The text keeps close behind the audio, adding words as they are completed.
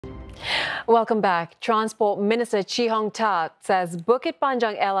Welcome back. Transport Minister Chee Hong Tat says Bukit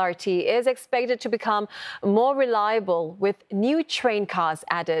Panjang LRT is expected to become more reliable with new train cars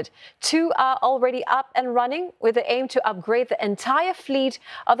added. 2 are already up and running with the aim to upgrade the entire fleet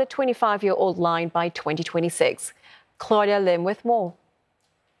of the 25-year-old line by 2026. Claudia Lim with more.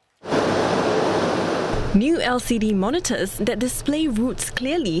 New LCD monitors that display routes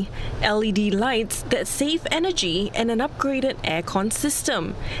clearly, LED lights that save energy, and an upgraded aircon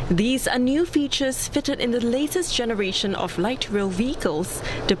system. These are new features fitted in the latest generation of light rail vehicles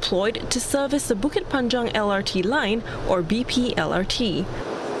deployed to service the Bukit Panjang LRT line, or BPLRT.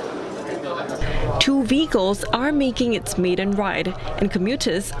 2 vehicles are making its maiden ride, and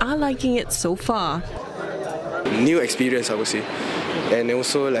commuters are liking it so far. New experience, I would say, and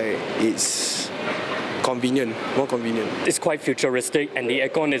also it's convenient, more convenient. It's quite futuristic and the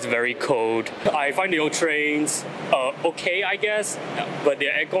aircon is very cold. I find the old trains okay, I guess, but the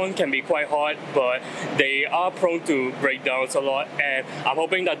aircon can be quite hot, but they are prone to breakdowns a lot, and I'm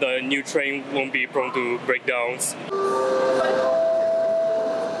hoping that the new train won't be prone to breakdowns.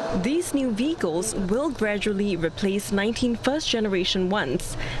 These new vehicles will gradually replace 19 first-generation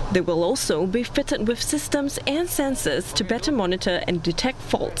ones. They will also be fitted with systems and sensors to better monitor and detect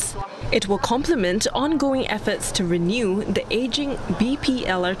faults. It will complement ongoing efforts to renew the aging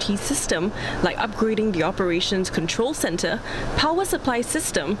BPLRT system, like upgrading the operations control center, power supply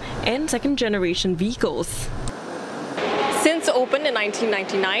system, and second-generation vehicles. Since opened in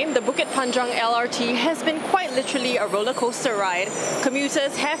 1999, the Bukit Panjang LRT has been quite literally a roller coaster ride.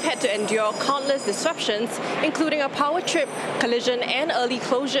 Commuters have had to endure countless disruptions, including a power trip, collision, and early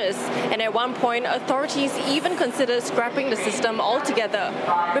closures. And at one point, authorities even considered scrapping the system altogether.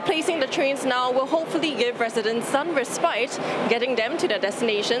 Replacing the trains now will hopefully give residents some respite, getting them to their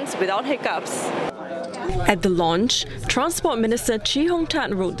destinations without hiccups. At the launch, Transport Minister Chee Hong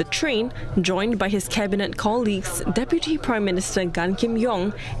Tat rode the train, joined by his cabinet colleagues, Deputy Prime Minister Gan Kim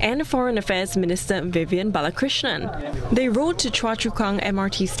Yong and Foreign Affairs Minister Vivian Balakrishnan. They rode to Choa Chu Kang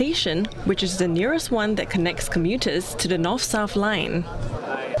MRT station, which is the nearest one that connects commuters to the North-South line.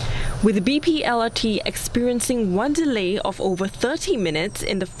 With BPLRT experiencing one delay of over 30 minutes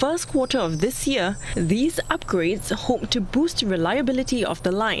in the first quarter of this year, these upgrades hope to boost reliability of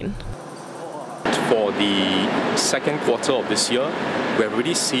the line. For the second quarter of this year, we have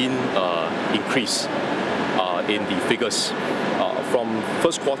already seen an increase in the figures. From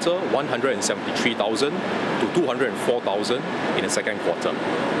first quarter, 173,000 to 204,000 in the second quarter.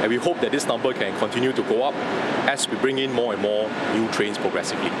 And we hope that this number can continue to go up as we bring in more and more new trains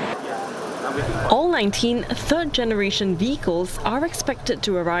progressively. All 19 third-generation vehicles are expected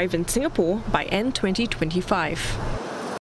to arrive in Singapore by end 2025.